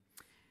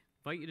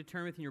Invite you to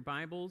turn with your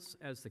Bibles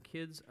as the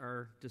kids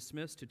are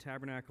dismissed to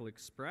Tabernacle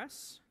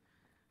Express.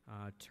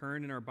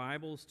 Turn in our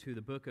Bibles to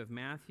the book of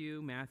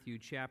Matthew, Matthew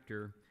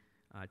chapter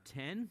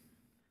 10.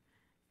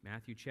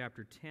 Matthew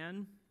chapter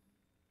 10.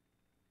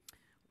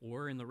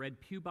 Or in the Red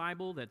Pew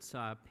Bible, that's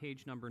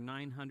page number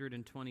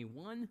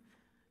 921.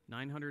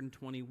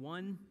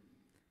 921.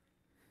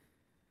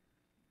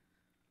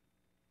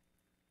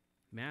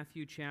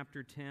 Matthew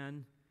chapter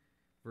 10,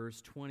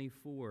 verse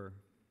 24.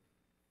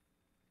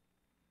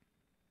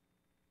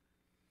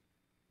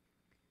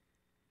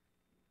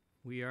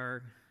 We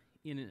are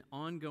in an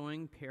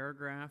ongoing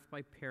paragraph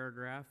by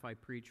paragraph. I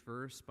preach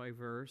verse by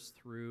verse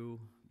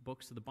through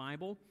books of the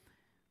Bible,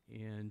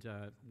 and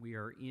we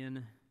are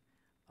in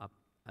a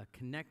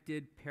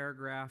connected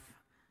paragraph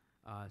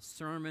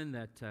sermon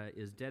that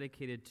is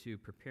dedicated to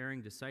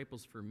preparing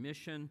disciples for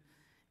mission.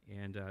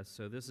 And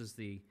so this is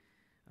the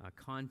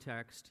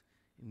context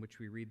in which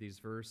we read these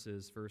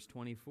verses. Verse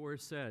 24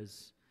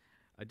 says,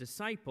 "A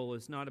disciple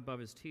is not above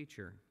his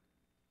teacher,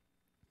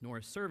 nor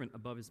a servant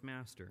above his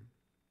master.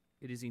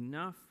 It is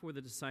enough for the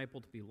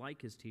disciple to be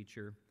like his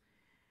teacher,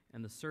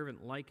 and the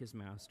servant like his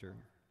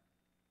master.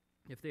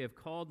 If they have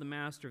called the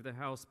master of the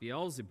house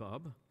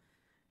Beelzebub,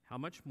 how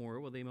much more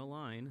will they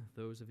malign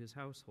those of his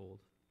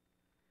household?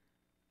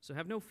 So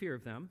have no fear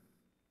of them,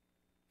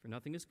 for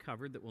nothing is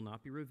covered that will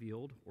not be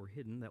revealed, or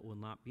hidden that will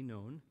not be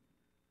known.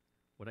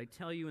 What I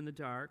tell you in the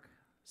dark,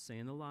 say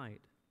in the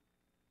light,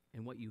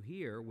 and what you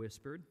hear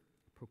whispered,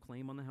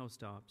 proclaim on the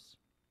housetops.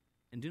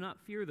 And do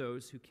not fear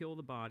those who kill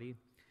the body,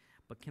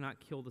 but cannot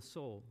kill the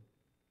soul.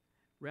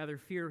 Rather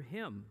fear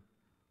him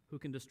who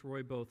can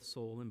destroy both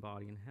soul and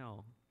body in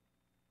hell.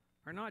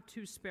 Are not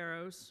 2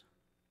 sparrows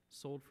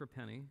sold for a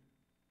penny,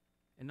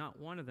 and not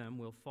one of them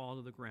will fall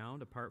to the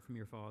ground apart from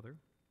your Father?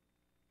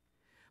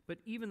 But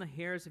even the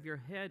hairs of your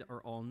head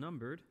are all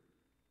numbered.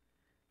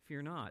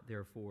 Fear not,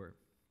 therefore.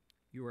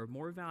 You are of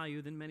more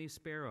value than many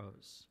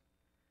sparrows.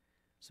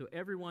 So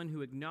everyone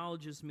who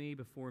acknowledges me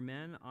before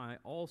men, I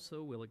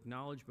also will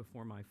acknowledge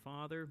before my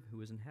Father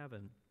who is in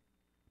heaven.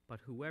 But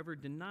whoever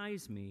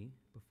denies me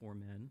before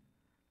men,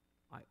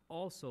 I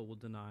also will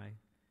deny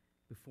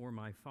before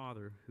my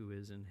Father who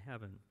is in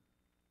heaven."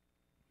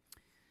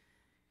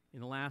 In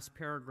the last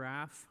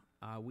paragraph,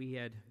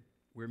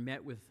 we're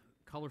met with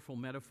colorful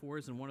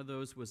metaphors, and one of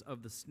those was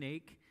of the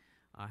snake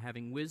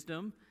having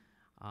wisdom.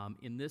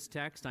 In this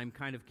text, I'm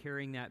kind of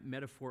carrying that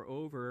metaphor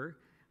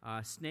over.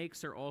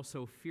 Snakes are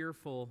also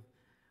fearful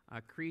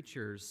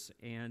creatures,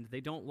 and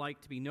they don't like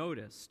to be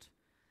noticed.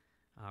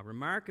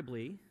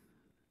 Remarkably,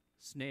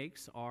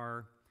 snakes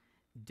are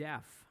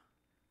deaf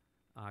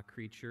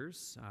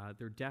creatures.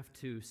 They're deaf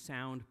to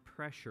sound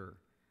pressure.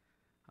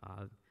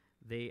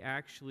 They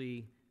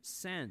actually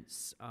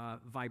sense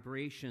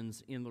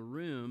vibrations in the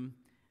room.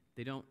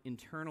 They don't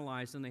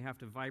internalize them. They have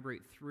to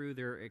vibrate through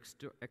their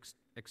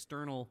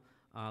external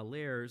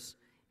layers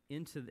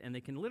and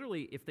they can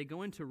literally, if they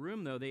go into a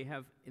room, though, they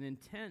have an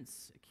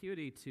intense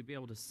acuity to be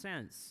able to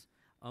sense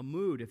a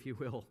mood, if you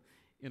will,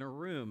 in a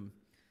room.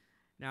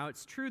 Now,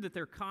 it's true that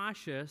they're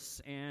cautious,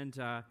 and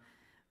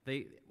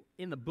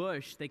in the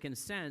bush, they can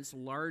sense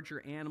larger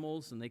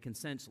animals, and they can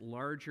sense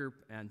larger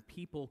and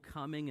people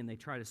coming, and they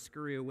try to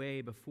scurry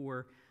away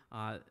before,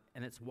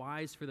 and it's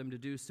wise for them to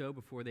do so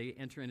before they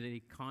enter into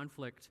any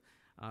conflict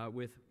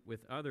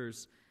with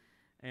others.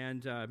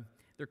 And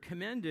they're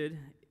commended,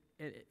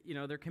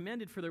 they're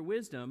commended for their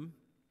wisdom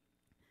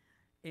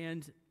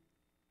and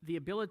the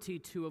ability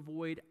to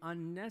avoid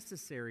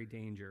unnecessary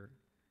danger.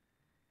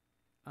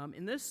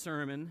 In this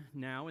sermon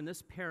now, in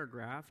this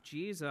paragraph,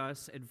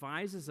 Jesus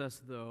advises us,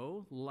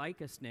 though,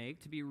 like a snake,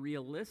 to be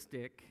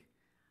realistic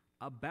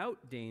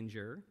about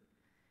danger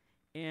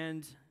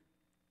and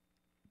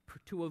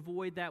to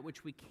avoid that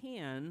which we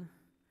can,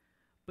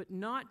 but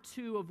not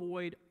to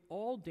avoid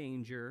all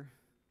danger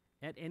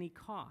at any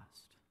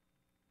cost.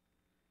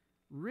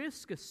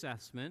 Risk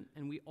assessment,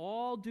 and we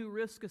all do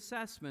risk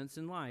assessments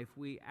in life.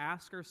 We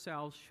ask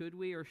ourselves, should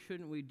we or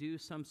shouldn't we do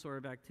some sort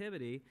of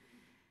activity?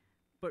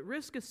 But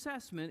risk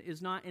assessment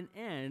is not an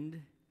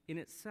end in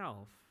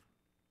itself.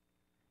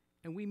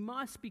 And we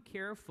must be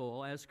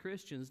careful as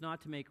Christians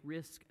not to make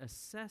risk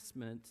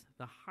assessment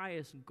the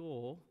highest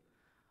goal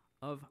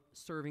of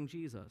serving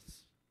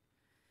Jesus.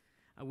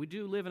 We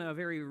do live in a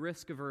very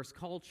risk-averse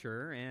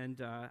culture,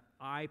 and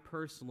I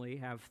personally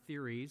have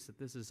theories that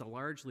this is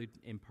largely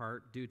in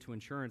part due to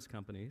insurance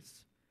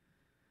companies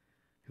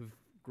who've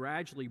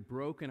gradually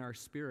broken our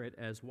spirit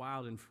as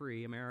wild and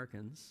free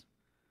Americans.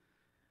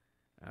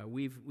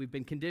 We've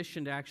been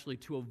conditioned actually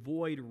to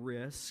avoid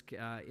risk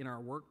in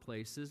our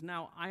workplaces.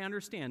 Now, I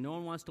understand no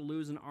one wants to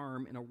lose an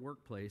arm in a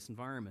workplace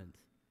environment,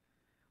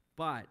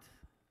 but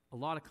a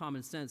lot of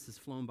common sense has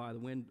flown by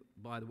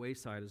the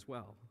wayside as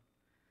well.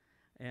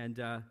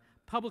 And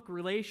public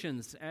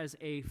relations as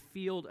a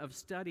field of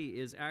study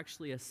is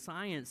actually a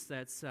science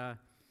that's to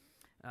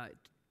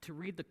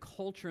read the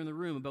culture in the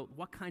room about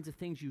what kinds of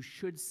things you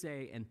should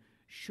say and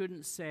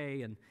shouldn't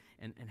say, and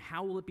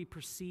how will it be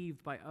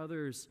perceived by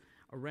others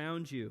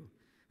around you.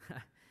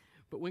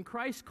 But when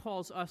Christ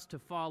calls us to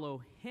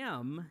follow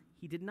him,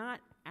 he did not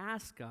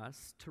ask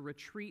us to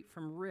retreat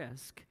from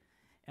risk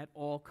at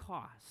all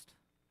cost.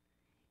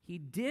 He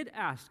did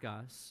ask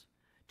us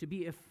to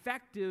be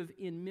effective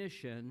in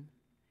mission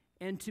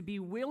and to be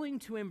willing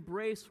to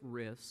embrace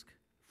risk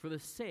for the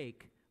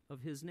sake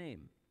of his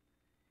name.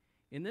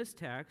 In this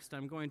text,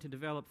 I'm going to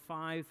develop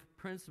 5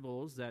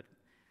 principles that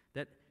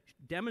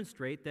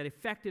demonstrate that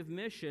effective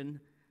mission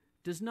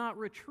does not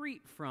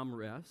retreat from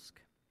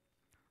risk.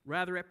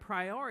 Rather, it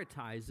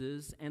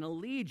prioritizes an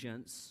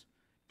allegiance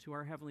to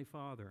our Heavenly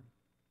Father.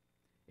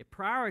 It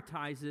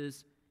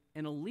prioritizes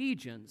an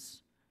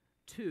allegiance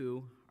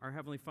to our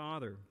Heavenly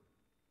Father.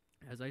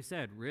 As I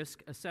said,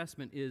 risk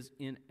assessment is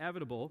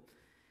inevitable,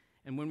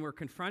 and when we're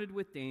confronted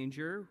with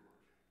danger,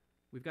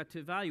 we've got to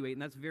evaluate,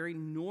 and that's very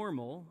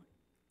normal,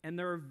 and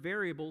there are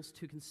variables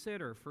to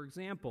consider. For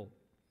example,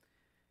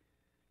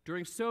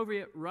 during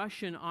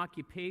Soviet-Russian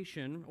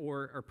occupation,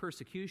 or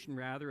persecution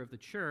rather, of the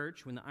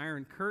church, when the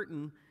Iron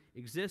Curtain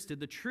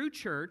existed, the true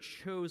church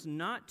chose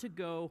not to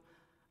go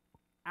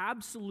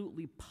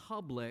absolutely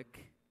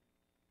public.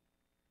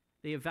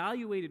 They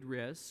evaluated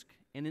risk,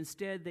 and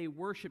instead they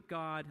worshiped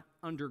God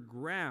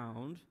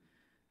underground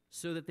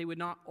so that they would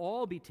not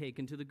all be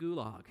taken to the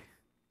gulag.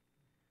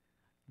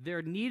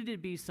 There needed to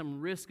be some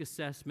risk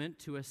assessment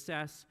to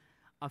assess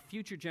a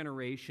future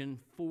generation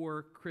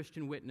for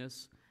Christian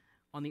witness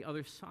on the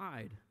other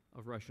side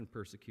of Russian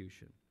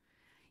persecution.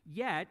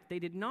 Yet, they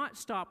did not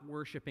stop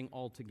worshiping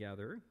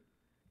altogether.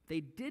 They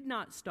did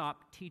not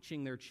stop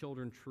teaching their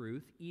children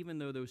truth, even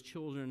though those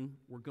children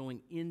were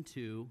going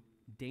into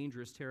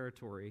dangerous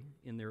territory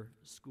in their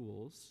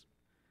schools.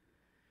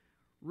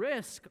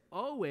 Risk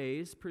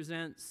always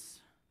presents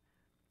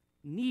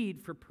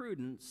need for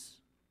prudence,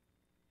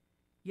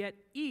 yet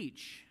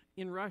each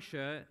in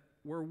Russia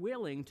were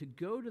willing to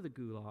go to the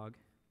gulag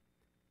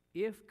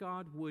if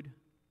God would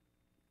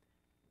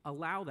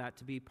allow that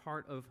to be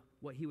part of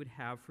what he would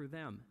have for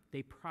them.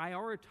 They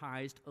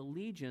prioritized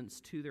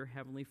allegiance to their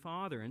Heavenly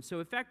Father. And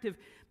so effective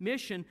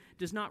mission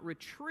does not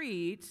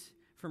retreat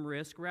from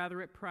risk,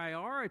 rather it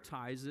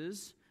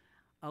prioritizes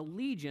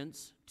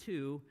allegiance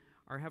to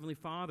our Heavenly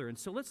Father. And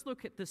so let's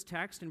look at this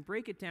text and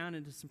break it down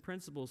into some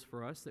principles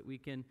for us that we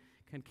can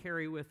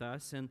carry with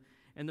us. And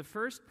the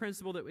first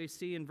principle that we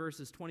see in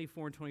verses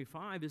 24 and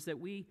 25 is that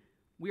we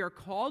are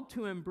called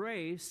to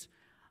embrace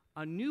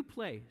a new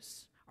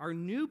place, our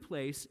new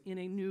place in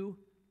a new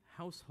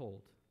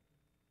household.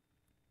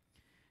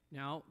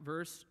 Now,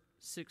 verse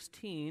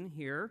 16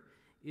 here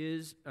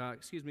is,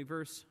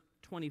 verse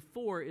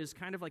 24 is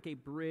kind of like a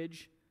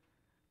bridge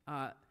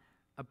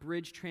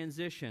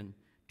transition.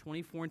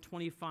 24 and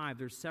 25,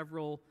 there's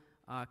several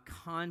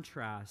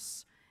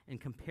contrasts and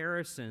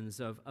comparisons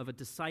of a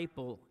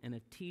disciple and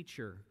a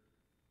teacher,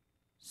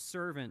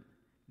 servant,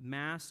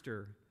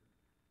 master,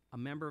 a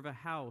member of a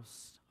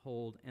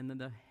household, and then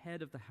the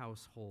head of the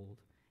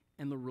household,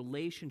 and the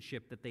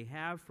relationship that they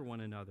have for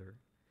one another.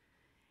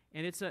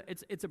 And it's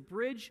a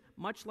bridge,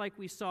 much like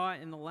we saw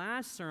in the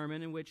last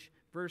sermon, in which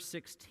verse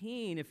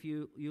 16, if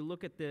you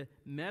look at the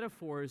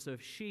metaphors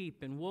of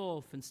sheep and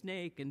wolf and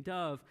snake and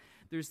dove,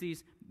 there's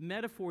these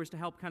metaphors to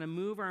help kind of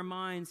move our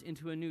minds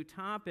into a new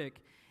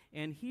topic.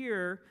 And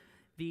here,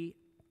 the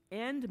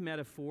end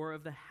metaphor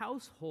of the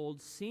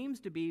household seems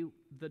to be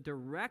the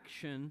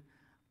direction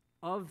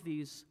of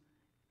these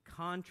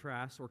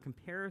contrasts or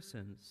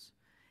comparisons.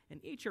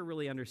 And each are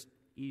really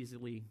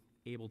easily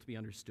able to be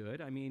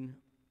understood. I mean,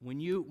 when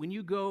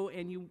you go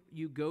and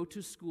you go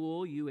to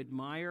school, you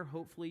admire,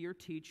 hopefully, your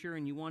teacher,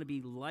 and you want to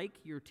be like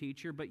your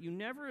teacher, but you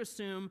never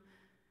assume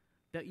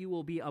that you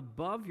will be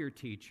above your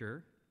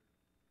teacher,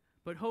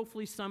 but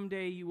hopefully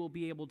someday you will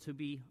be able to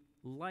be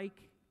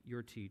like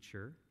your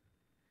teacher.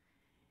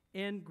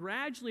 And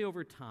gradually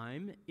over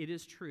time, it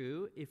is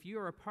true, if you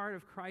are a part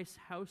of Christ's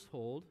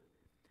household,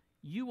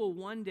 you will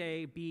one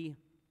day be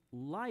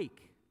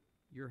like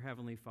your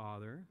Heavenly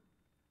Father,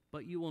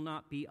 but you will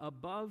not be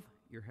above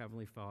your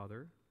Heavenly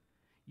Father.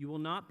 You will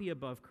not be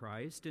above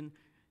Christ, and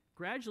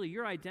gradually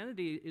your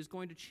identity is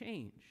going to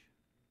change.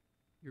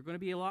 You're going to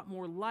be a lot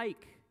more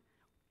like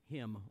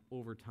Him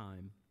over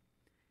time.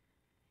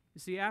 You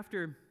see,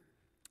 after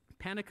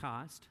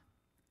Pentecost,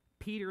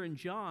 Peter and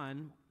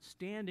John,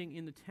 standing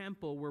in the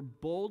temple, were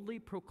boldly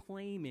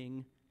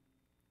proclaiming,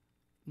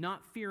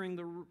 not fearing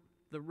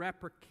the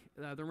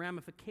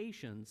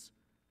ramifications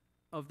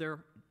of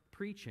their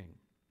preaching.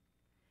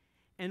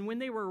 And when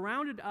they were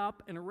rounded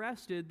up and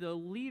arrested, the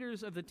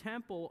leaders of the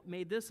temple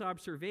made this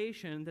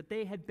observation, that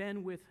they had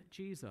been with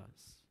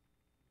Jesus.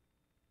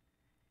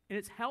 And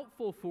it's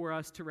helpful for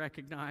us to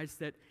recognize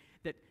that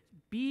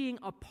being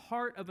a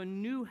part of a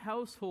new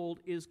household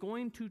is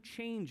going to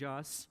change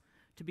us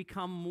to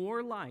become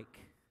more like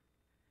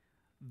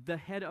the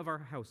head of our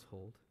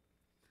household.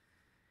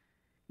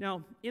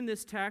 Now, in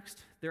this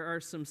text, there are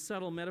some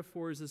subtle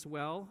metaphors as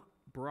well,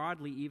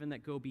 broadly even,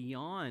 that go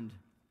beyond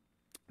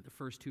the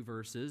first 2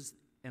 verses,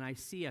 and I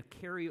see a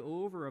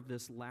carryover of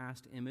this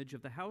last image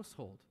of the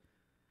household,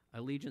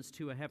 allegiance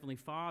to a Heavenly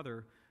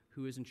Father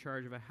who is in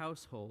charge of a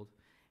household.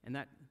 And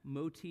that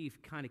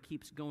motif kind of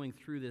keeps going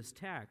through this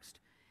text.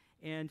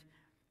 And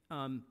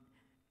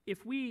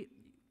if we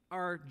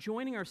are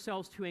joining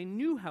ourselves to a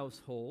new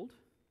household,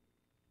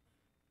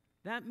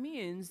 that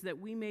means that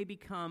we may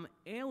become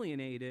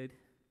alienated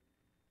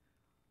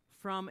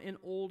from an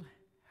old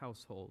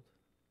household.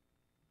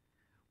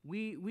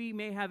 We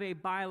may have a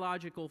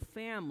biological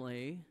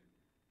family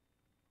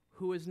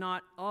who is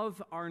not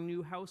of our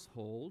new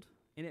household,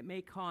 and it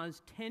may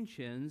cause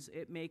tensions,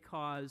 it may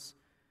cause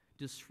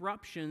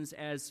disruptions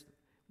as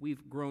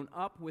we've grown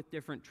up with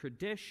different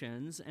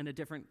traditions and a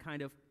different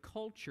kind of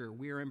culture.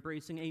 We are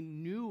embracing a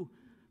new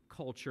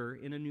culture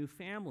in a new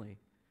family.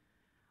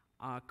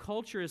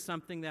 Culture is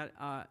something that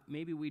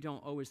maybe we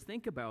don't always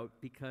think about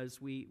because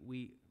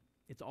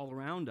it's all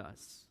around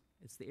us.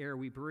 It's the air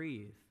we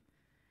breathe.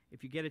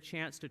 If you get a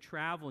chance to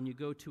travel and you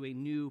go to a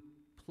new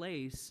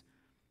place,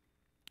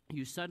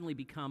 you suddenly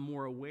become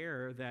more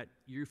aware that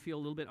you feel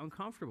a little bit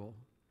uncomfortable.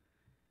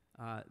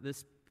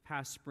 This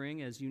past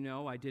spring, as you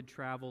know, I did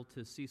travel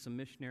to see some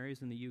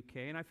missionaries in the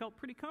UK, and I felt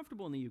pretty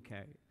comfortable in the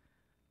UK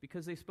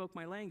because they spoke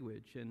my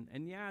language.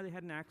 And yeah, they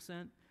had an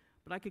accent,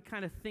 but I could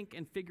kind of think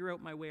and figure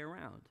out my way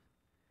around.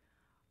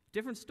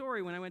 Different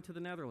story when I went to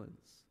the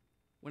Netherlands.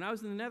 When I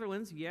was in the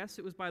Netherlands, yes,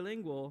 it was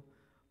bilingual,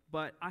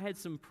 but I had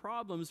some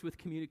problems with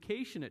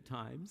communication at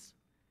times,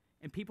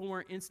 and people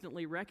weren't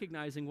instantly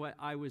recognizing what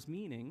I was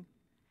meaning.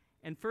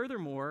 And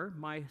furthermore,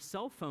 my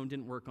cell phone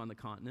didn't work on the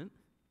continent,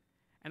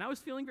 and I was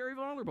feeling very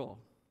vulnerable.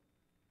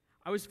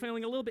 I was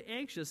feeling a little bit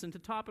anxious, and to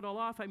top it all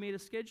off, I made a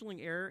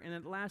scheduling error, and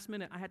at the last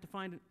minute, I had to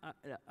find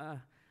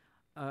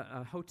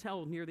a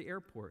hotel near the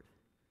airport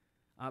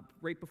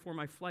right before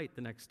my flight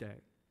the next day.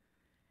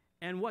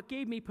 And what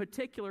gave me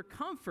particular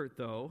comfort,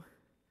 though,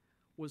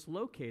 was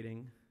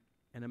locating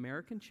an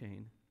American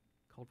chain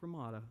called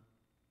Ramada.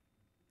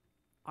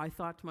 I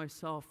thought to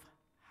myself,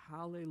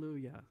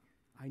 hallelujah,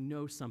 I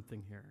know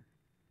something here.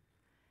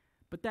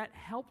 But that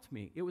helped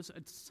me. It was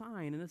a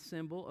sign and a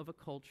symbol of a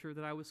culture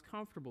that I was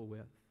comfortable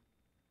with.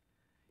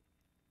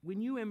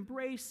 When you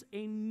embrace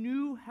a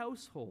new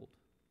household,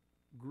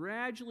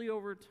 gradually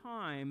over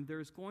time,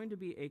 there's going to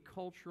be a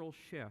cultural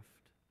shift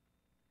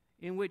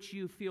in which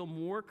you feel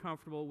more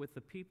comfortable with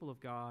the people of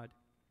God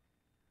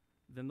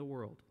than the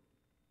world.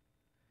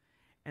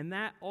 And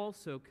that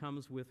also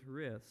comes with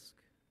risk,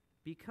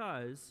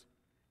 because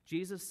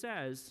Jesus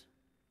says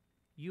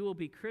you will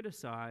be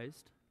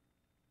criticized,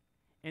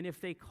 and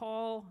if they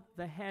call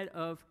the head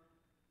of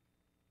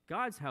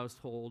God's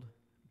household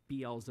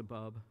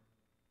Beelzebub,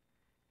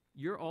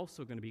 you're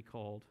also going to be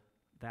called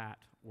that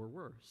or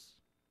worse.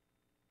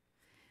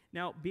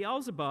 Now,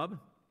 Beelzebub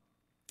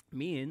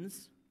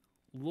means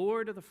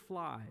Lord of the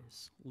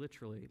Flies,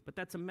 literally, but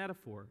that's a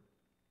metaphor.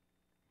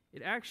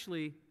 It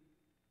actually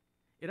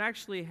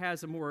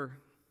has a more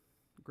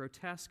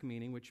grotesque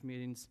meaning, which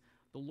means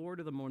the Lord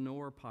of the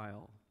manure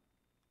pile,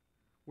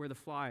 where the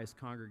flies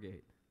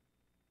congregate.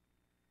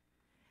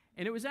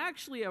 And it was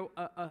actually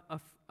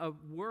a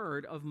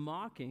word of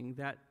mocking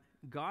that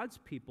God's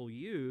people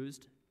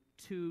used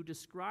to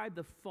describe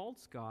the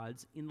false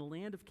gods in the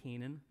land of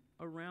Canaan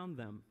around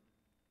them.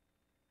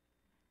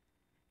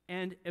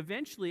 And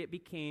eventually it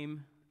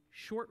became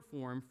short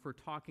form for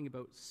talking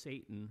about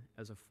Satan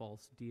as a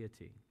false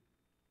deity.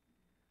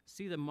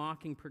 See the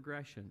mocking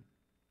progression.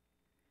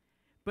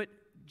 But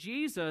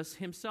Jesus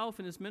himself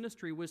in his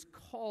ministry was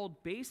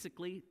called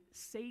basically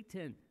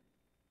Satan.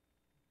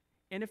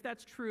 And if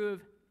that's true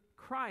of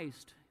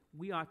Christ,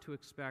 we ought to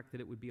expect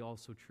that it would be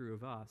also true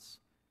of us.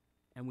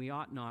 And we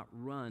ought not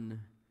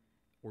run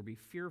or be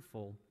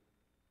fearful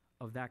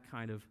of that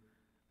kind of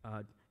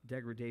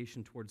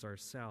degradation towards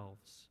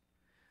ourselves.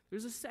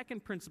 There's a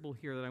second principle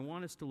here that I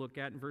want us to look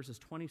at in verses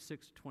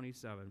 26 to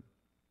 27.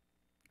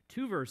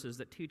 Two verses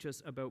that teach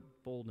us about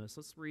boldness.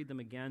 Let's read them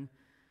again.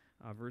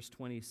 Verse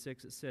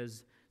 26, it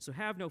says, "So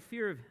have no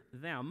fear of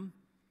them,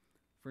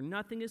 for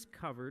nothing is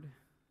covered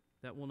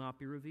that will not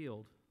be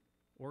revealed,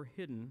 or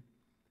hidden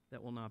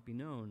that will not be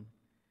known.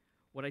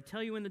 What I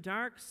tell you in the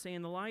dark, say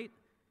in the light,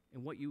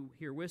 and what you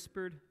hear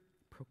whispered,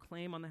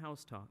 proclaim on the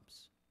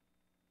housetops."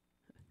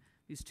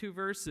 These two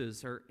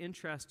verses are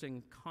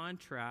interesting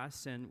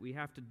contrasts, and we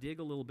have to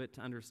dig a little bit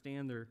to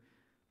understand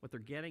what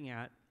they're getting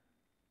at.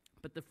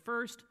 But the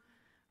first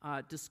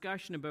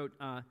discussion about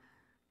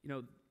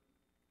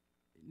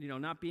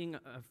not being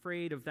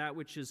afraid of that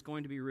which is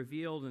going to be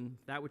revealed and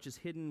that which is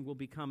hidden will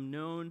become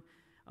known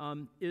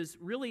is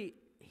really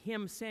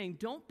him saying,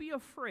 don't be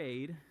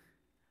afraid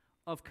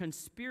of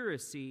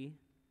conspiracy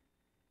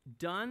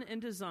done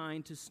and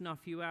designed to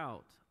snuff you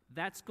out.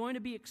 That's going to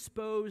be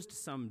exposed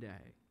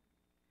someday.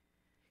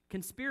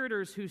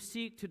 Conspirators who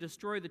seek to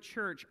destroy the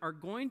church are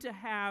going to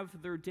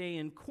have their day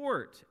in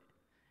court,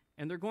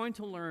 and they're going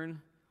to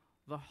learn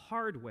the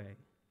hard way.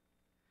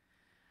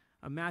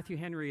 Matthew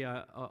Henry,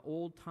 an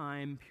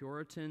old-time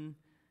Puritan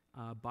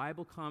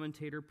Bible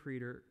commentator,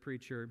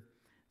 preacher,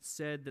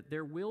 said that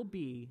there will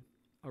be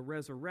a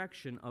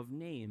resurrection of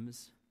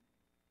names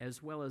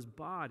as well as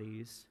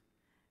bodies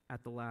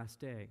at the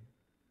last day.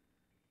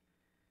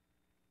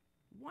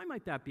 Why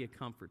might that be a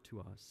comfort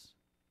to us?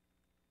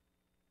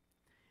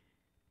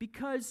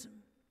 Because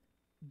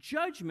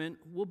judgment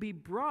will be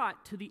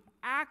brought to the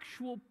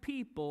actual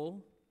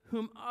people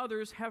whom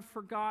others have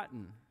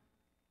forgotten.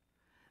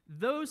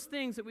 Those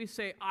things that we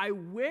say, I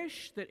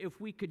wish that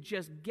if we could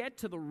just get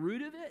to the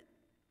root of it,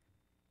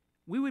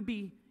 we would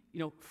be,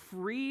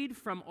 freed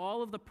from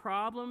all of the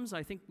problems.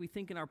 I think we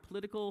think in our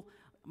political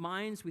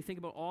minds, we think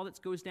about all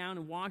that goes down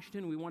in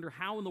Washington, and we wonder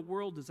how in the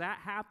world does that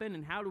happen,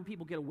 and how do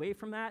people get away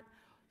from that?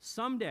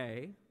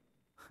 Someday,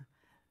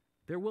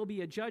 there will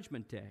be a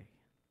judgment day,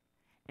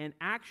 and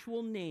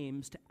actual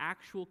names to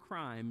actual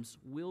crimes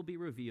will be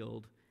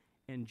revealed,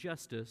 and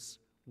justice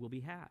will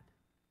be had.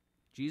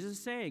 Jesus is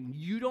saying,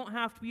 you don't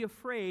have to be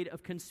afraid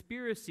of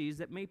conspiracies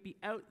that may be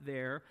out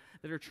there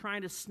that are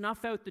trying to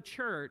snuff out the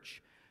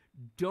church.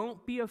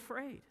 Don't be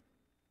afraid.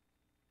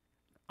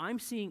 I'm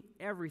seeing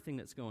everything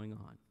that's going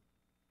on,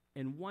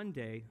 and one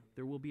day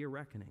there will be a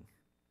reckoning.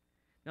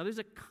 Now, there's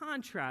a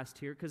contrast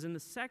here, because in the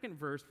second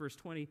verse, verse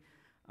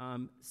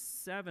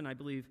 27, I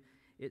believe,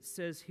 it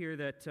says here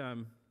that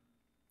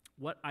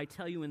what I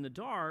tell you in the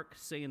dark,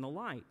 say in the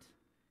light,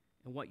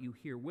 and what you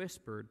hear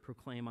whispered,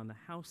 proclaim on the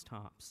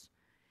housetops.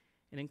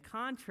 And in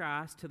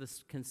contrast to the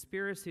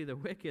conspiracy of the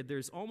wicked,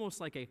 there's almost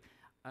like a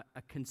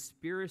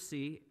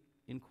conspiracy,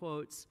 in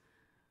quotes,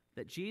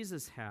 that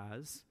Jesus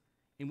has,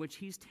 in which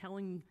he's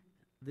telling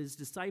his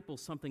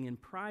disciples something in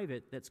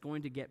private that's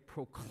going to get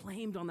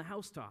proclaimed on the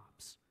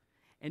housetops.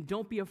 And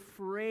don't be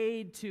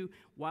afraid to,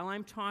 while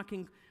I'm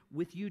talking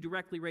with you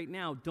directly right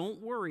now,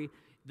 don't worry,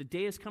 the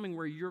day is coming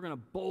where you're going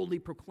to boldly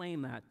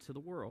proclaim that to the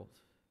world.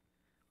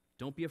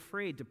 Don't be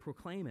afraid to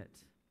proclaim it.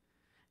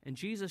 And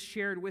Jesus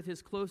shared with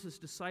his closest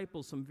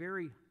disciples some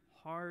very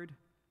hard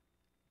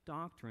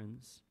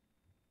doctrines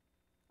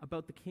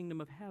about the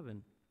kingdom of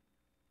heaven.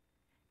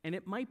 And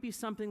it might be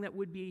something that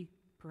would be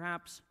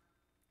perhaps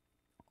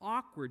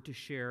awkward to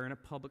share in a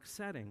public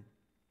setting,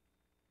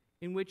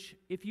 in which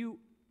if you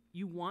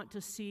want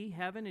to see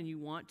heaven and you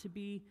want to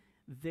be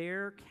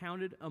there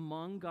counted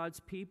among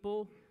God's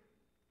people,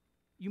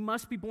 you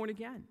must be born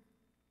again.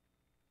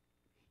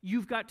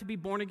 You've got to be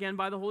born again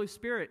by the Holy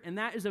Spirit. And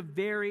that is a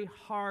very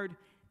hard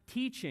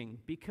teaching,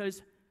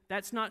 because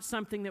that's not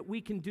something that we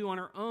can do on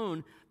our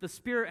own. The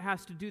Spirit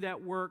has to do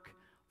that work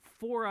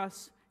for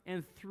us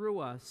and through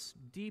us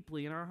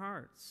deeply in our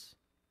hearts.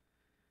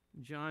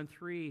 John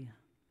 3,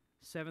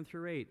 7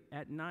 through 8,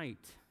 at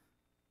night,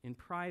 in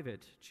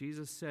private,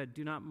 Jesus said,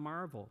 do not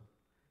marvel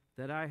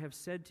that I have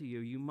said to you,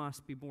 you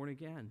must be born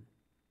again.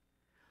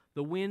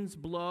 The winds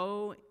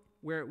blow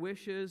where it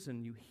wishes,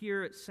 and you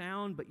hear its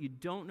sound, but you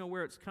don't know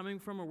where it's coming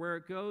from or where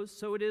it goes.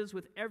 So it is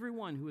with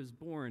everyone who is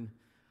born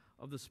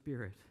of the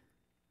Spirit.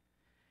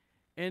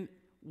 And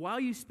while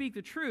you speak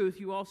the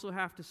truth, you also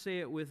have to say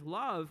it with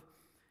love,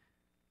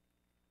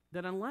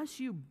 that unless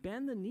you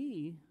bend the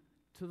knee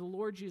to the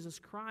Lord Jesus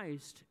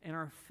Christ and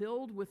are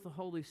filled with the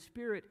Holy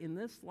Spirit in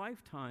this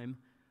lifetime,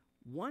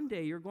 one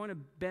day you're going to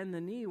bend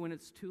the knee when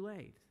it's too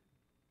late.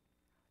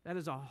 That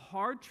is a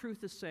hard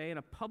truth to say in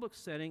a public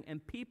setting,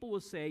 and people will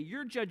say,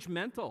 you're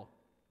judgmental.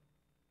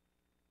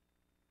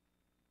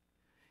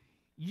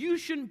 You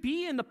shouldn't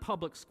be in the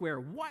public square.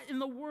 What in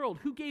the world?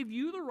 Who gave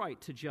you the right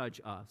to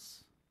judge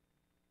us?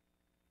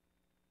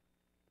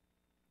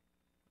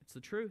 It's the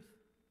truth.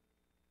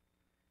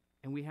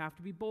 And we have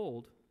to be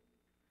bold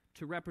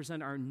to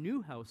represent our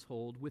new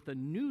household with a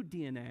new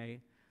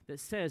DNA that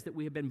says that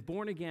we have been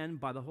born again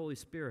by the Holy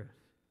Spirit.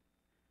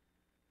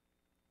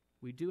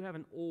 We do have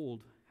an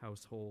old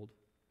household.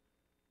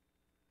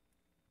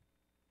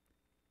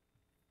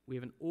 We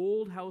have an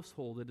old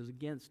household that is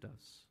against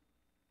us,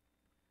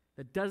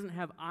 that doesn't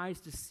have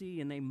eyes to see,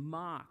 and they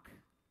mock.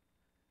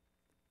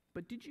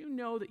 But did you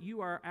know that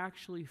you are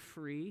actually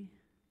free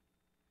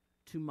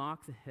to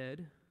mock the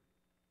head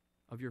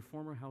of your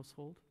former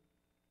household?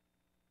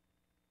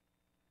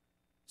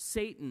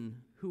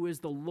 Satan, who is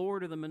the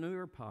Lord of the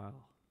manure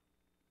pile,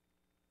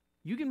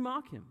 you can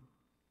mock him,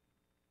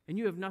 and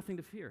you have nothing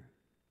to fear.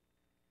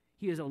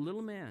 He is a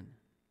little man.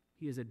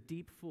 He is a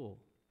deep fool.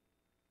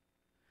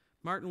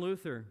 Martin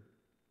Luther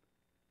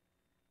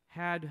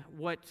had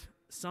what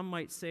some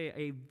might say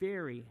a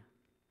very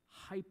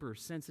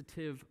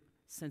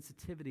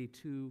sensitivity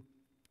to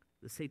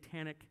the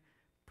satanic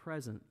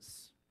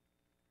presence.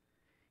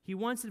 He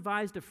once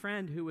advised a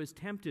friend who was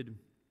tempted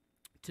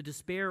to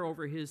despair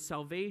over his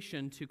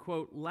salvation to,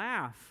 quote,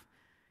 laugh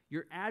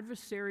your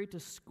adversary to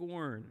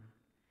scorn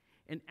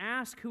and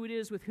ask who it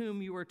is with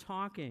whom you are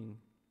talking.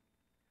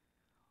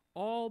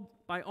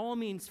 By all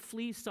means,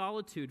 flee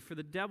solitude, for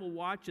the devil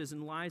watches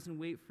and lies in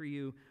wait for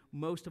you,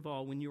 most of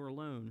all when you are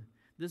alone.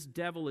 This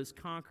devil is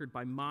conquered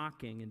by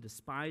mocking and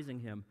despising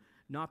him,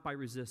 not by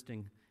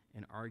resisting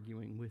and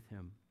arguing with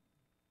him.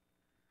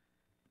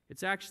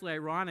 It's actually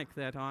ironic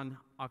that on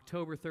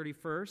October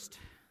 31st,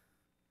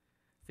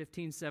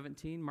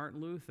 1517, Martin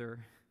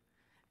Luther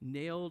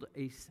nailed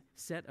a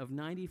set of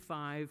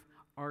 95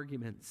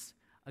 arguments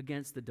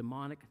against the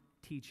demonic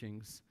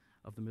teachings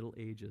of the Middle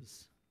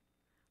Ages.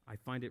 I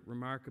find it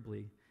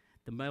remarkably.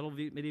 The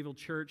medieval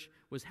church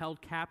was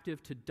held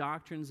captive to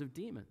doctrines of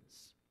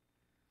demons.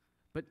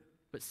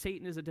 But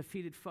Satan is a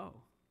defeated foe.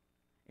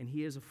 and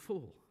he is a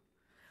fool.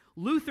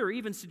 Luther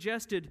even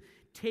suggested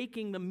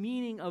taking the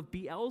meaning of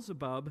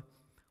Beelzebub,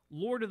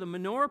 Lord of the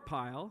manure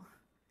pile,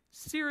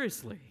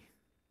 seriously.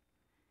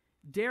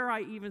 Dare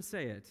I even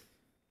say it?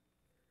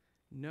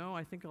 No,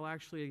 I think I'll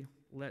actually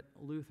let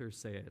Luther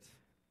say it.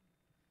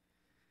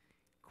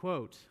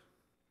 Quote,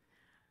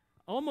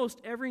 almost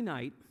every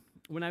night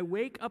when I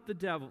wake up, the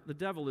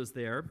devil is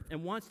there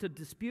and wants to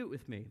dispute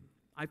with me.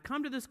 I've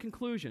come to this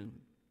conclusion.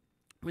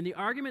 When the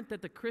argument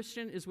that the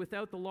Christian is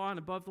without the law and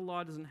above the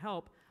law doesn't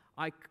help,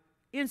 I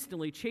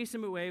instantly chase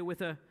him away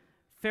with a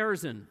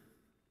Fersen,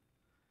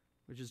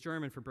 which is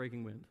German for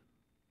breaking wind.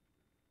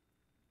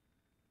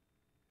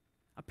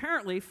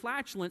 Apparently,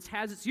 flatulence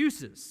has its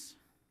uses.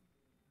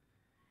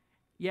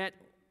 Yet,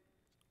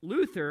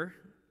 Luther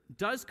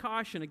does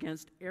caution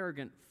against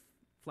arrogant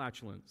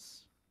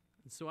flatulence.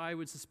 And so I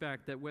would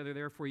suspect that whether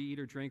therefore you eat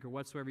or drink or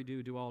whatsoever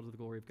you do all to the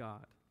glory of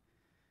God.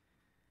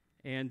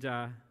 And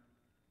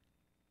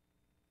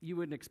you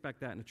wouldn't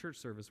expect that in a church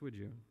service, would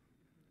you?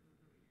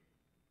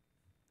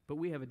 But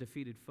we have a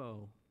defeated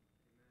foe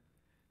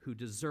who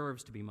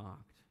deserves to be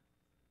mocked.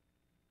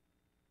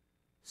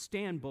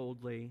 Stand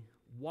boldly,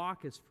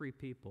 walk as free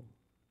people.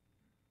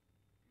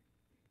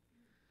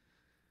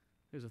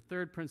 There's a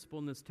third principle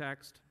in this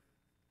text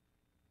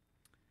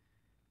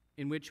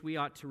in which we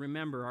ought to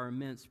remember our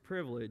immense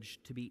privilege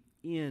to be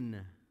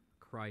in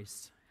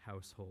Christ's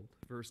household.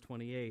 Verse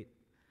 28.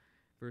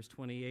 Verse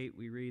 28,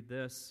 we read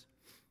this.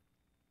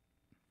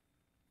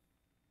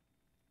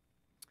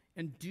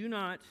 And do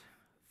not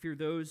fear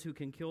those who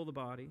can kill the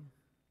body,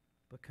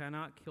 but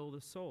cannot kill the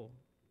soul.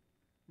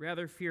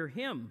 Rather, fear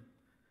him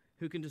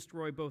who can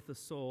destroy both the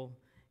soul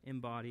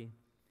and body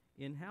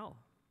in hell.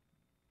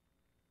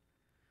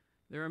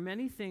 There are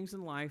many things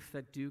in life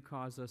that do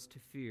cause us to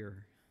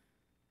fear.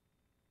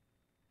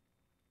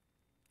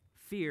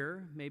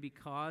 Fear may be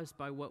caused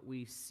by what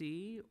we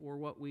see or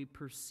what we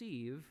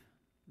perceive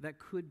that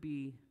could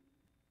be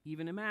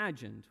even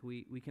imagined.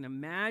 We can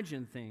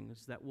imagine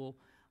things that will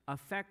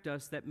affect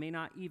us that may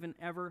not even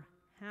ever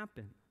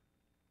happen.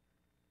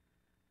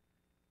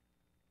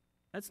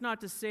 That's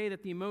not to say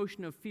that the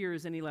emotion of fear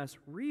is any less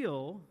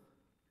real,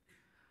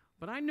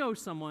 but I know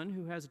someone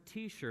who has a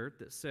t-shirt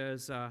that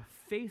says,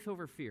 faith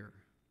over fear.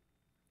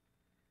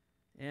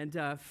 And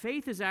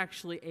faith is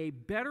actually a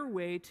better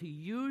way to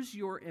use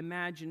your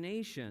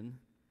imagination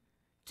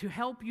to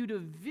help you to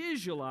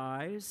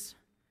visualize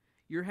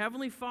your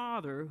Heavenly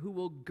Father who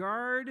will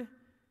guard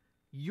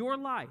your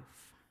life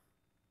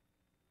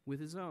with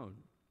His own.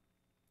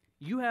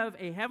 You have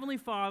a Heavenly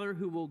Father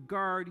who will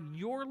guard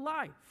your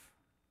life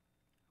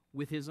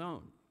with His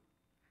own.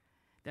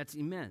 That's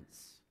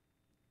immense.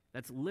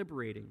 That's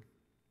liberating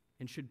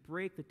and should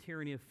break the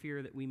tyranny of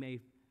fear that we may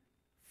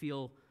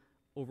feel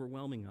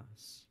overwhelming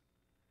us.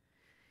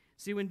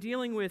 See, when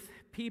dealing with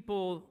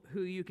people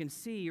who you can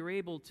see, you're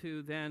able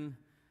to then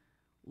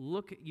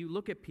look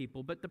at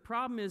people. But the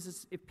problem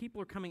is if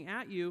people are coming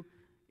at you,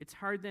 it's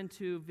hard then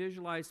to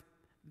visualize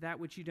that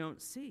which you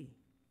don't see.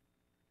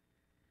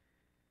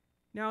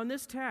 Now, in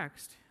this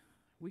text,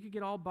 we could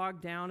get all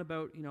bogged down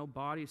about,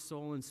 body,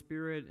 soul, and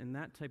spirit and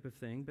that type of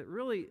thing. But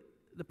really,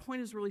 the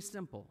point is really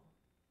simple.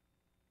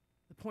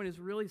 The point is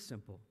really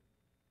simple.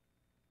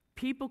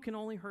 People can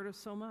only hurt us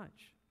so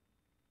much.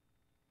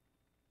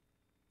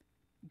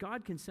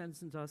 God can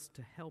sentence us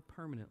to hell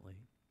permanently.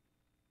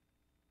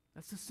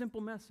 That's a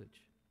simple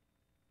message.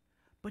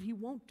 But He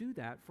won't do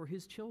that for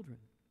His children.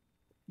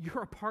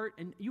 You're a part,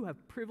 and you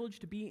have privilege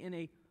to be in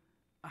a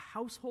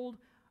household,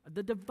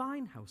 the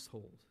divine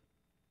household.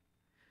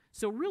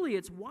 So really,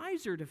 it's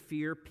wiser to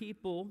fear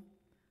people,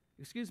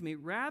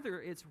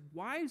 rather it's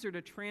wiser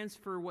to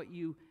transfer what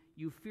you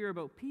fear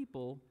about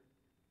people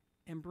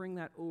and bring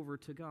that over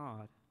to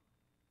God.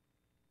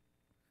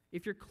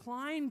 If you're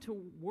inclined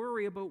to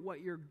worry about what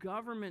your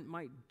government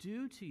might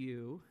do to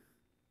you,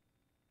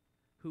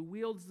 who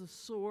wields the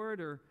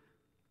sword or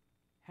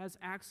has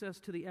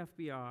access to the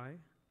FBI,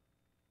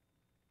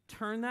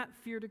 turn that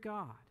fear to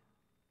God,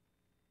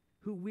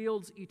 who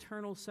wields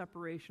eternal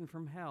separation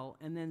from hell,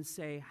 and then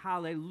say,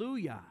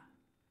 hallelujah,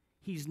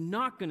 He's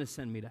not going to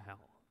send me to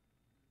hell.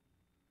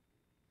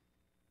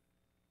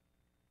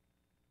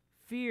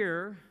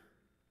 Fear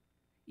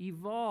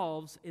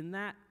evolves in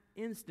that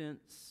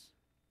instance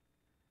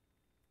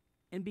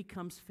and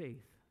becomes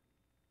faith.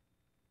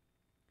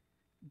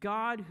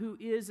 God, who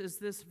is, as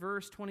this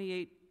verse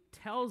 28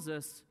 tells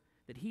us,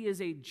 that He is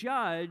a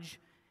judge,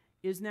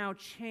 is now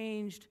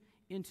changed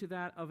into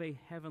that of a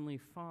heavenly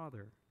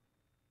Father.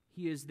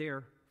 He is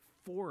there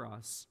for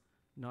us,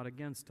 not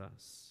against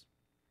us.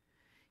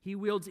 He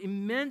wields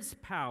immense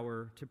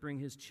power to bring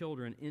His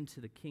children into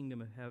the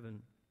kingdom of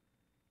heaven,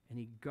 and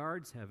He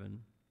guards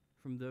heaven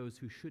from those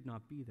who should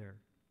not be there.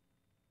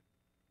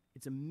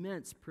 It's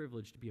immense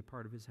privilege to be a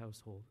part of His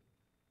household.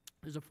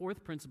 There's a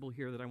fourth principle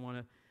here that I want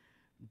to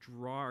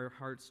draw our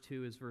hearts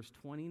to, is verse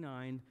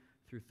 29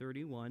 through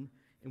 31,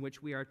 in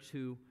which we are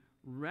to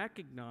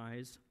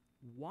recognize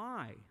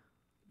why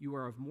you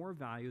are of more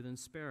value than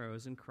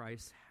sparrows in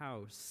Christ's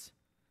house.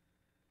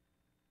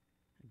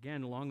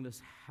 Again, along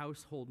this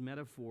household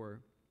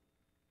metaphor,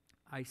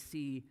 I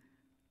see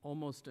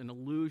almost an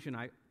allusion.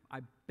 I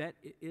bet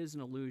it is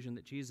an allusion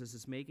that Jesus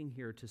is making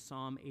here to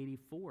Psalm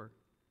 84.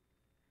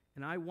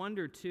 And I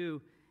wonder, too,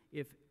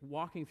 if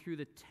walking through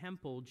the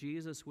temple,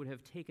 Jesus would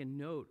have taken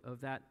note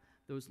of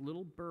those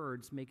little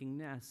birds making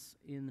nests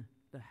in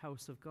the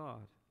house of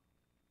God.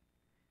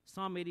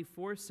 Psalm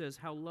 84 says,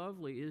 "How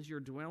lovely is your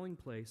dwelling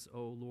place,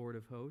 O Lord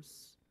of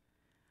hosts.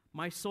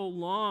 My soul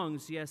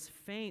longs, yes,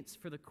 faints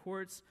for the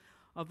courts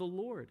of the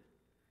Lord.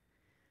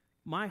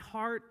 My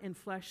heart and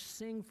flesh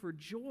sing for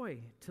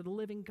joy to the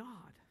living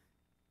God.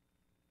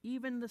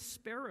 Even the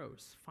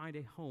sparrows find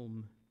a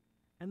home,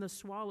 and the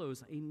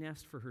swallows a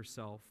nest for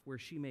herself, where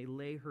she may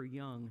lay her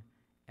young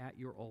at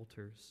your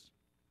altars.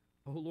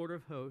 O Lord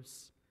of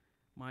hosts,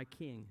 my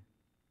King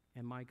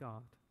and my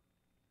God."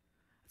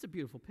 That's a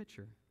beautiful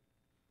picture.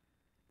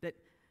 That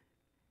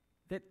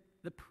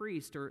the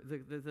priest or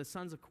the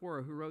sons of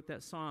Korah who wrote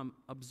that psalm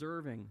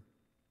observing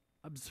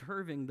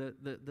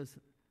the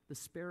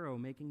sparrow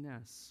making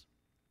nests,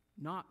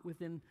 not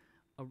within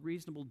a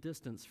reasonable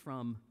distance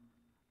from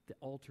the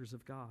altars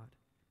of God.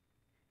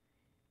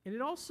 And it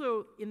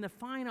also, in the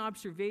fine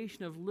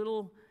observation of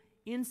little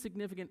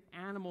insignificant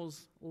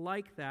animals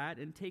like that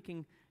and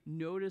taking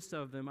notice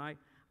of them, I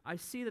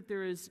see that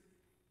there is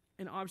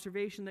an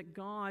observation that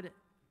God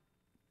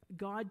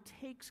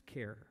takes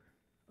care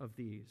of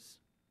these.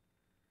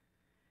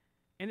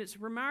 And it's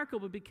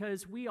remarkable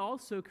because we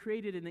also,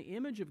 created in the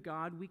image of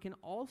God, we can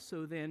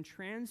also then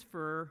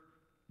transfer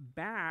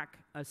back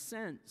a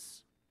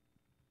sense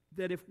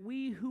that if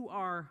we who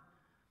are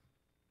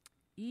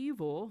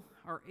evil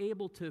are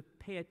able to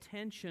pay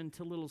attention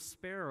to little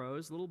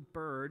sparrows, little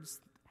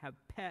birds, have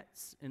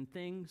pets and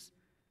things,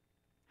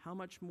 how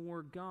much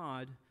more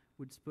God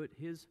would put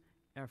his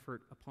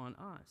effort upon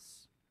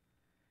us.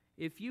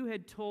 If you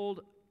had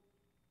told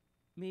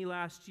me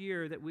last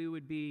year that we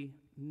would be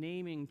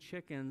naming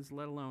chickens,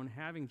 let alone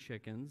having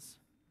chickens,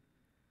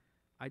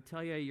 I'd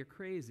tell you you're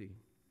crazy.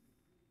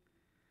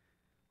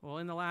 Well,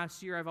 in the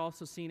last year, I've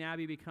also seen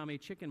Abby become a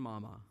chicken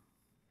mama.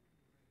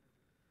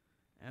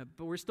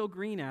 But we're still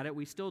green at it.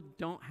 We still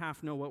don't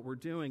half know what we're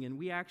doing. And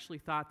we actually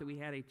thought that we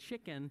had a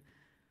chicken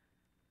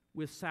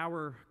with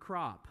sour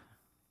crop.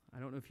 I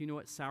don't know if you know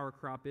what sour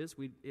crop is.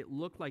 It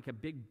looked like a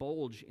big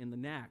bulge in the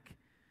neck.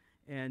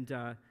 And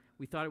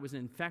we thought it was an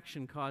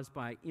infection caused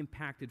by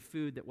impacted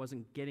food that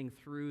wasn't getting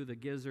through the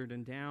gizzard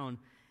and down.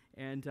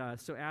 And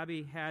so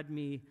Abby had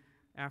me,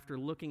 after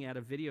looking at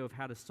a video of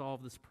how to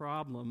solve this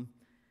problem,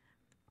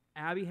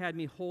 Abby had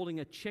me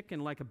holding a chicken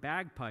like a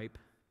bagpipe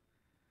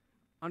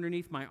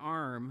underneath my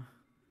arm,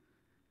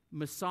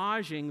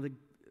 massaging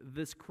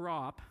this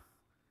crop,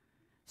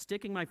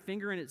 sticking my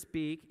finger in its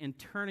beak, and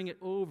turning it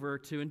over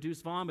to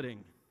induce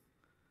vomiting.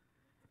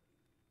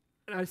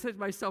 And I said to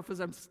myself as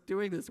I'm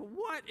doing this,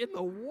 what in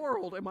the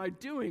world am I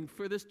doing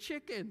for this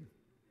chicken?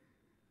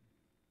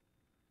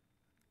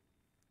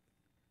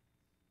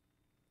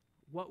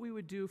 What we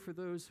would do for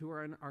those who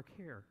are in our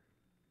care.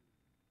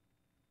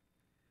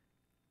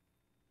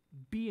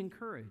 Be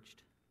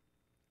encouraged.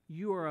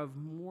 You are of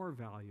more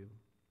value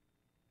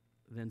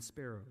than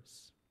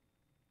sparrows.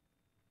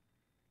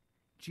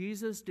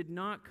 Jesus did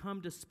not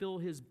come to spill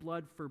his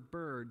blood for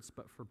birds,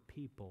 but for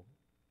people.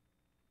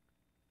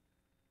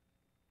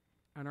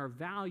 And our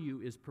value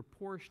is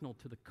proportional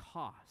to the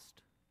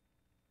cost.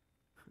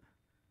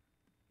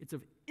 It's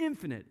of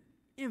infinite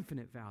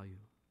value.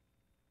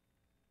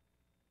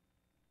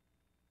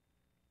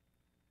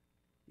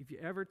 If you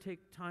ever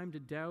take time to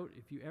doubt,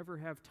 if you ever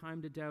have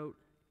time to doubt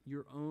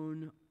your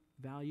own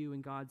value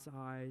in God's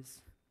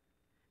eyes,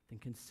 then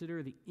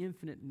consider the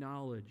infinite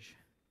knowledge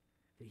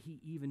that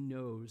he even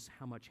knows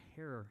how much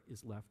hair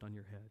is left on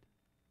your head.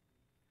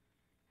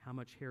 How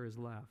much hair is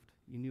left?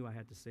 You knew I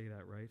had to say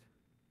that, right?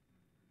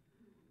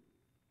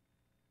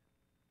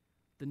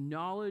 The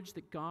knowledge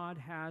that God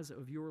has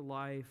of your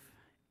life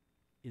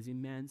is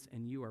immense,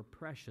 and you are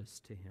precious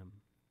to him.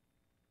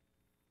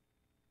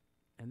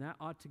 And that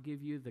ought to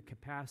give you the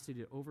capacity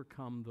to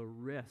overcome the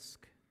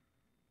risk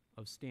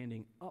of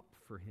standing up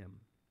for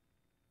him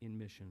in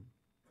mission.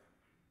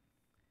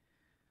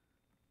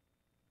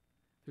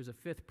 There's a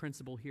fifth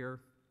principle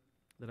here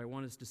that I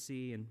want us to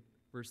see in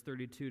verse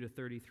 32 to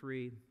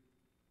 33.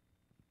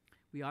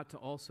 We ought to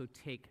also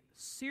take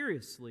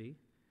seriously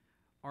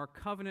our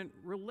covenant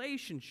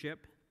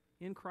relationship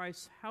in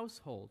Christ's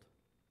household.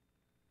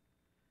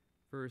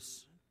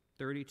 Verse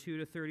 32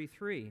 to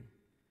 33.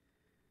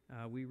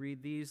 We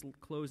read these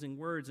closing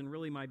words, and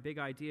really my big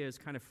idea is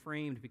kind of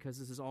framed because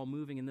this is all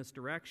moving in this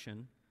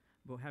direction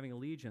about having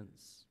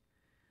allegiance.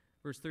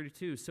 Verse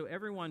 32, "So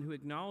everyone who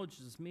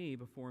acknowledges me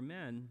before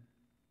men,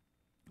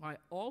 I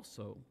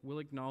also will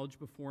acknowledge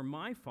before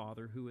my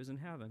Father who is in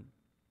heaven.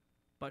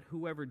 But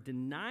whoever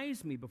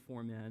denies me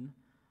before men,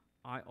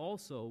 I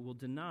also will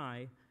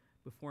deny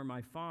before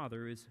my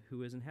Father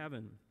who is in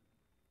heaven."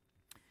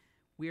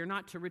 We are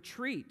not to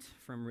retreat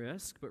from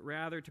risk, but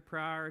rather to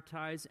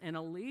prioritize an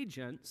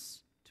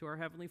allegiance to our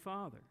Heavenly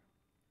Father.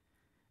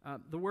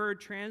 The word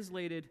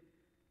translated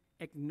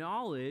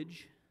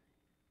acknowledge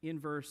in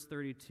verse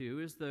 32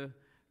 is the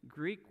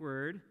Greek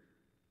word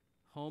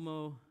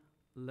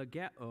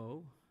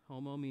homologeo.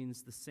 Homo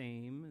means the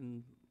same,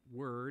 and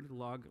word,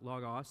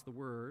 logos, the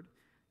word,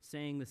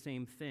 saying the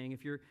same thing.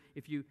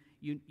 If you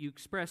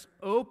express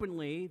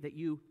openly that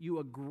you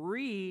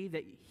agree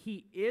that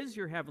he is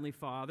your heavenly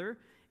Father,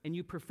 and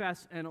you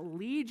profess an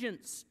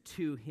allegiance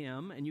to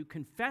him, and you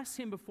confess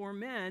him before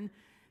men,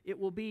 it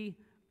will be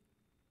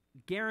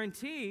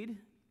guaranteed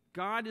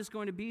God is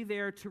going to be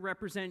there to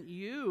represent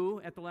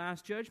you at the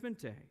last judgment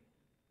day.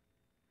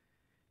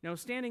 Now,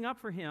 standing up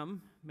for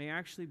him may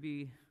actually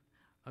be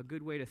a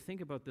good way to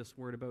think about this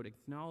word, about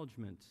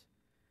acknowledgement,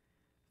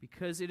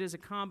 because it is a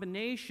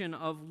combination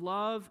of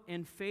love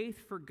and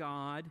faith for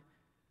God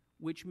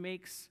which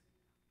makes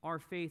our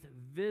faith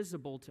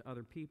visible to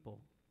other people.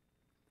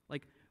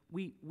 Like,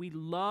 we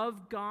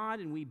love God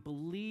and we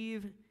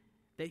believe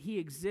that he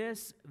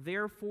exists,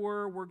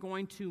 therefore we're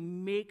going to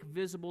make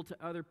visible to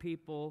other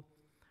people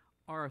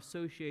our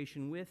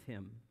association with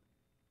him.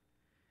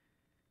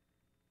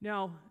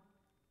 Now,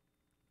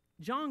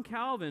 John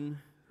Calvin,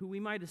 who we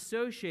might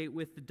associate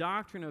with the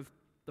doctrine of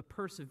the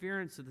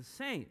perseverance of the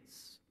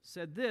saints,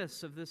 said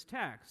this of this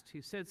text.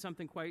 He said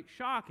something quite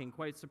shocking,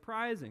 quite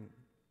surprising.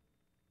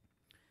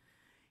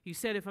 He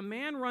said, if a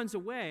man runs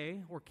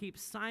away or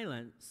keeps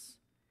silence,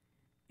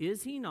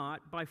 is he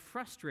not, by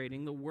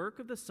frustrating the work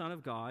of the Son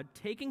of God,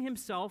 taking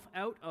himself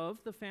out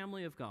of the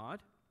family of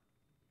God?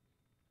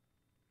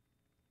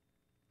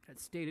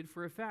 That's stated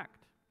for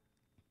effect.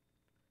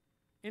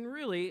 And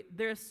really,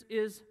 this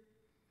is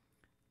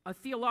a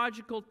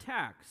theological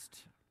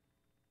text,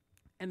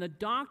 and the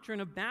doctrine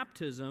of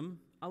baptism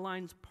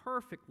aligns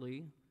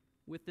perfectly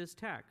with this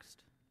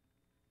text.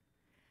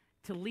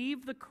 To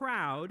leave the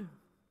crowd,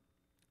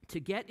 to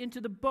get into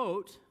the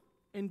boat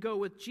and go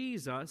with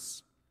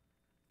Jesus,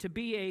 to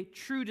be a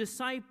true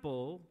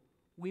disciple,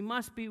 we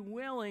must be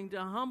willing to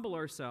humble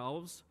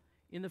ourselves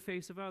in the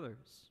face of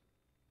others.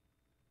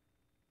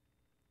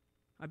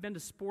 I've been to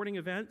sporting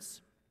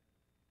events,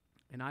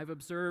 and I've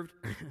observed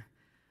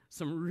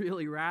some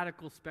really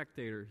radical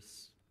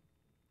spectators,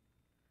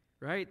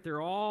 right?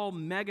 They're all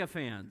mega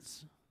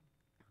fans.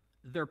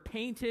 They're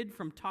painted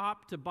from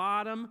top to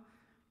bottom.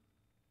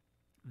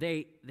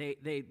 They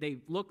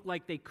look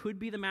like they could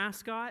be the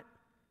mascot.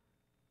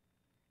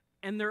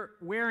 And they're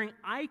wearing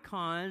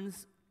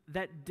icons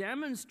that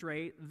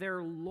demonstrate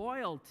their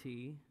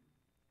loyalty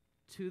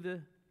to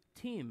the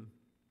team.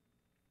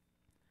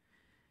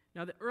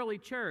 Now, the early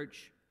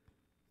church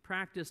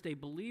practiced a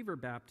believer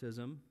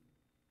baptism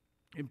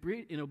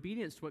in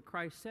obedience to what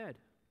Christ said.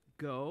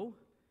 Go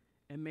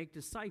and make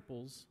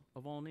disciples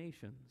of all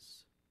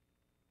nations,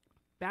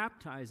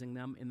 baptizing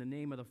them in the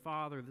name of the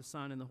Father, the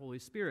Son, and the Holy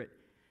Spirit.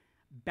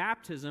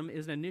 Baptism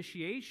is an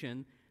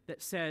initiation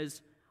that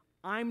says,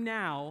 I'm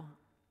now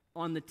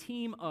on the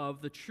team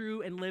of the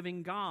true and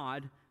living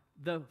God,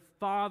 the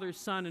Father,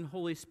 Son, and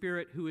Holy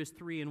Spirit, who is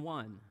three in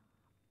one.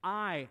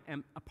 I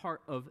am a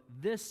part of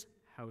this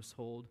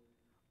household.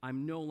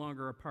 I'm no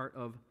longer a part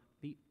of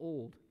the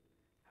old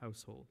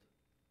household.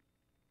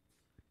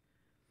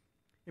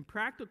 In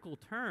practical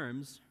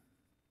terms,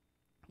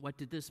 what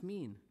did this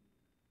mean?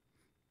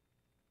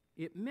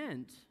 It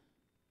meant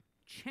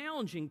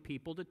challenging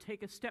people to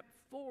take a step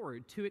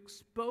forward, to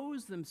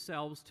expose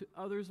themselves to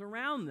others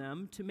around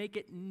them, to make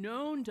it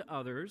known to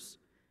others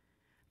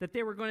that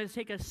they were going to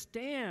take a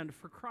stand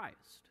for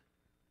Christ.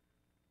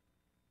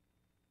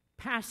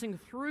 Passing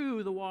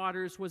through the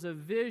waters was a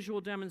visual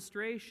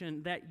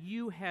demonstration that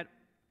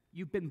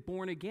you've been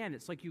born again.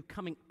 It's like you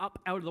coming up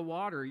out of the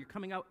water. You're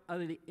coming out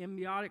of the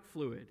amniotic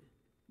fluid.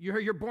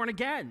 You're born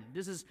again.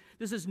 This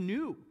is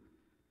new.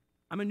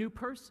 I'm a new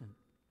person.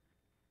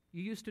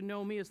 You used to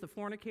know me as the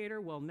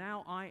fornicator. Well,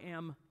 now I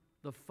am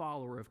the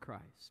follower of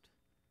Christ.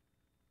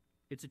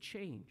 It's a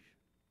change.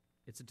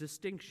 It's a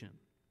distinction.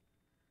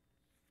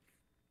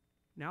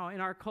 Now,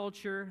 in our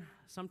culture,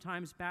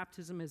 sometimes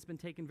baptism has been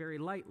taken very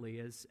lightly,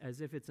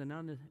 as if it's a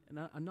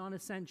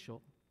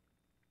non-essential.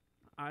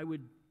 I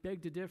would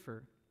beg to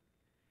differ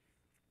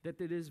that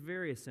it is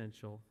very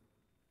essential.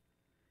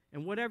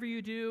 And whatever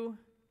you do,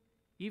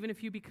 even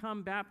if you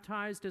become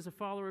baptized as a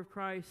follower of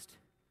Christ,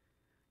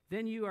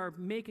 then you are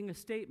making a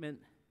statement,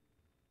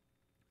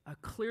 a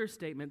clear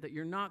statement, that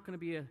you're not going to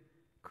be a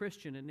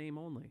Christian in name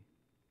only.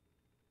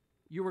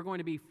 You are going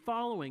to be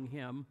following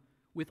him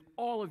with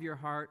all of your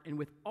heart and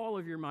with all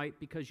of your might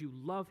because you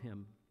love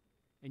him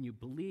and you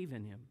believe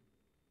in him.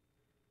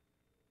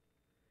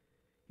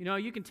 You know,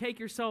 you can take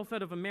yourself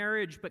out of a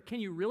marriage, but can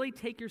you really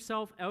take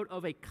yourself out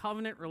of a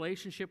covenant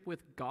relationship with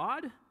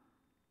God?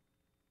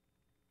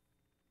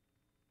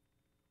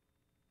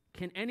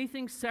 Can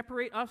anything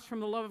separate us from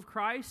the love of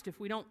Christ if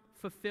we don't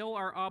fulfill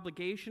our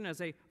obligation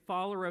as a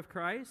follower of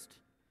Christ?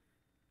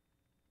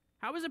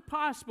 How is it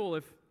possible,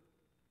 if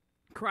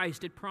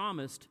Christ had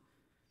promised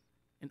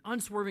an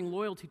unswerving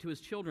loyalty to his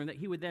children, that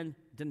he would then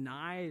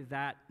deny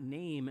that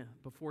name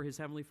before his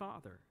heavenly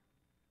Father?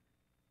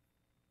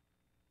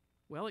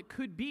 Well, it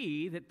could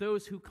be that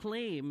those who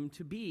claim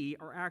to be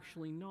are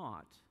actually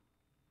not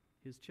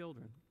his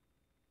children.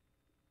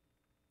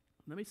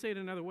 Let me say it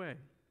another way.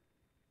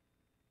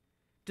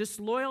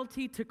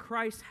 Disloyalty to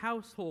Christ's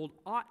household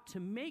ought to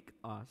make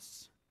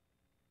us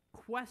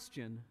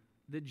question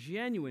the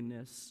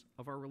genuineness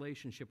of our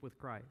relationship with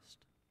Christ.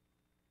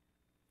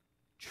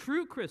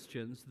 True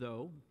Christians,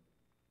 though,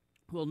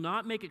 will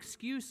not make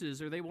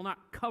excuses, or they will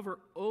not cover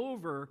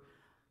over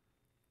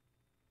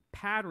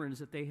patterns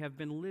that they have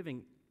been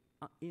living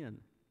in.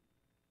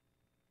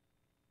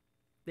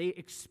 They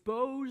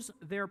expose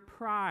their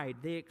pride,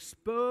 they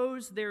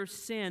expose their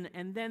sin,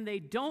 and then they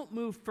don't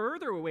move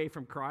further away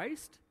from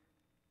Christ.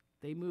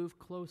 They move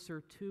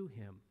closer to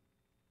Him,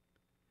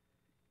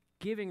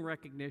 giving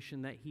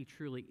recognition that He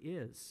truly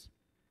is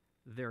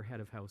their head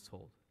of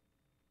household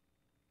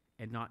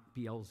and not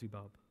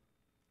Beelzebub.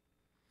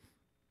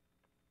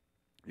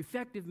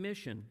 Effective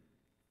mission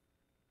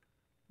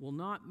will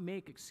not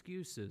make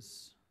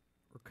excuses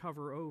or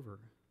cover over.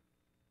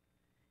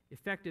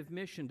 Effective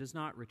mission does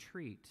not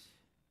retreat.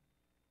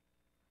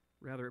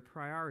 Rather, it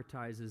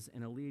prioritizes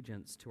an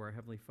allegiance to our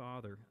Heavenly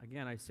Father.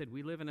 Again, I said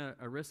we live in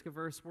a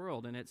risk-averse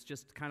world, and it's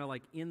just kind of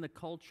like in the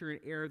culture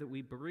and air that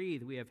we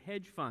breathe. We have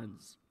hedge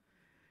funds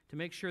to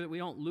make sure that we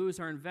don't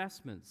lose our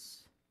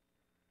investments.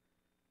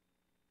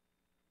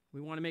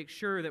 We want to make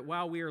sure that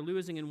while we are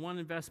losing in one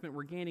investment,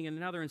 we're gaining in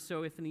another, and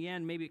so if in the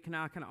end, maybe it can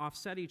kind of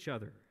offset each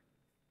other.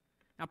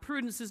 Now,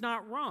 prudence is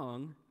not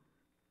wrong,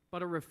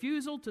 but a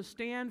refusal to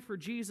stand for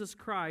Jesus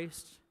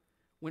Christ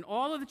when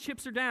all of the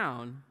chips are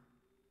down,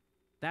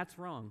 that's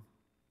wrong.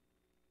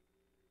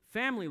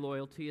 Family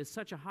loyalty is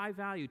such a high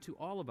value to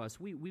all of us.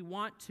 We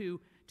want to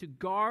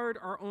guard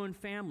our own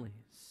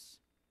families.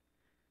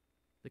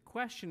 The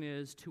question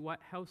is, to what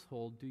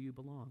household do you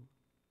belong?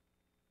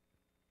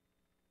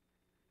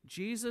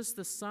 Jesus,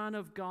 the Son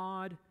of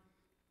God,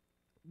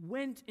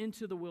 went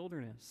into the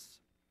wilderness.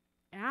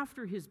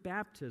 After his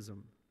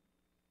baptism,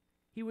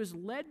 he was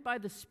led by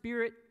the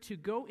Spirit to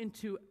go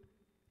into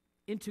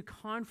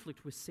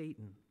conflict with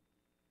Satan.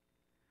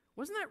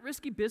 Wasn't that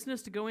risky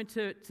business to go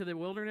into the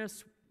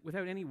wilderness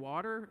without any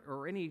water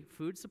or any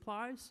food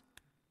supplies?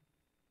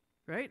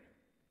 Right?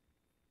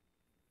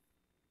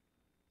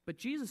 But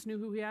Jesus knew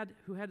who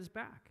had his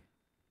back.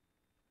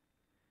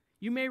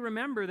 You may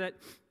remember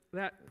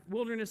that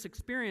wilderness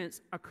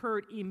experience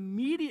occurred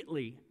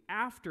immediately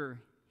after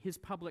his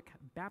public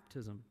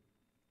baptism.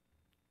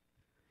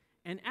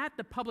 And at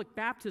the public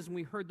baptism,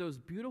 we heard those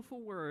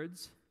beautiful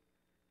words,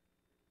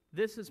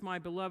 "This is my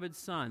beloved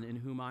Son, in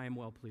whom I am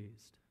well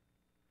pleased."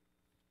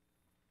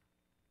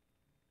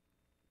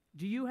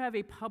 Do you have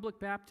a public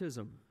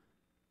baptism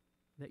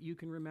that you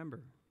can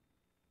remember?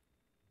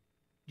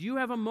 Do you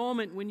have a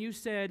moment when you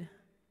said,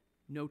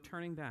 "No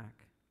turning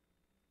back.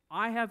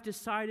 I have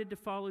decided to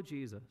follow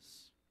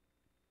Jesus.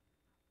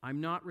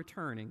 I'm not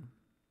returning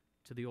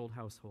to the old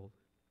household"?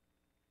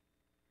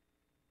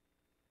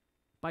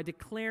 By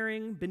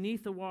declaring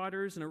beneath the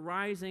waters and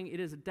arising,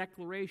 it is a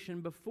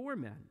declaration before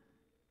men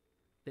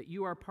that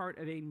you are part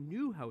of a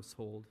new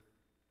household.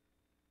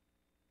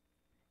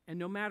 And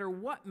no matter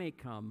what may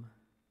come,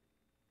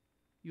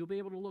 you'll be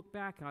able to look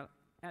back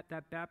at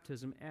that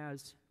baptism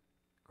as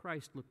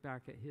Christ looked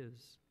back at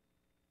his.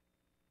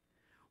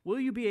 Will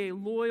you be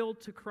loyal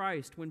to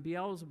Christ when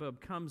Beelzebub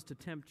comes to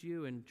tempt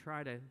you and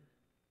try to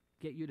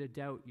get you to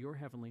doubt your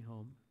heavenly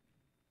home?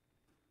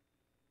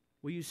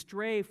 Will you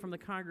stray from the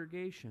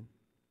congregation?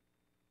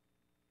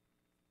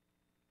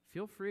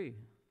 Feel free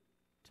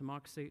to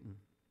mock Satan.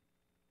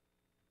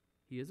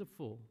 He is a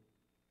fool,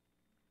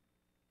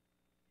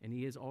 and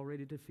he is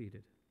already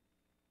defeated.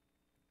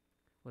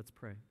 Let's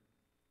pray.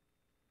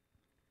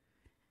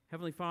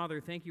 Heavenly Father,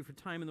 thank you for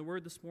time in the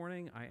Word this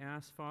morning. I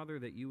ask, Father,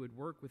 that you would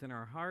work within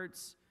our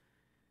hearts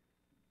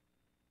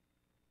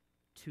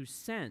to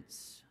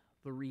sense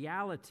the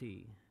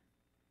reality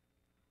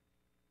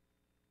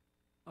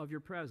of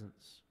your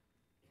presence.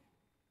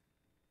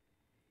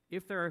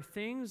 If there are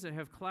things that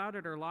have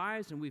clouded our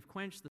lives and we've quenched the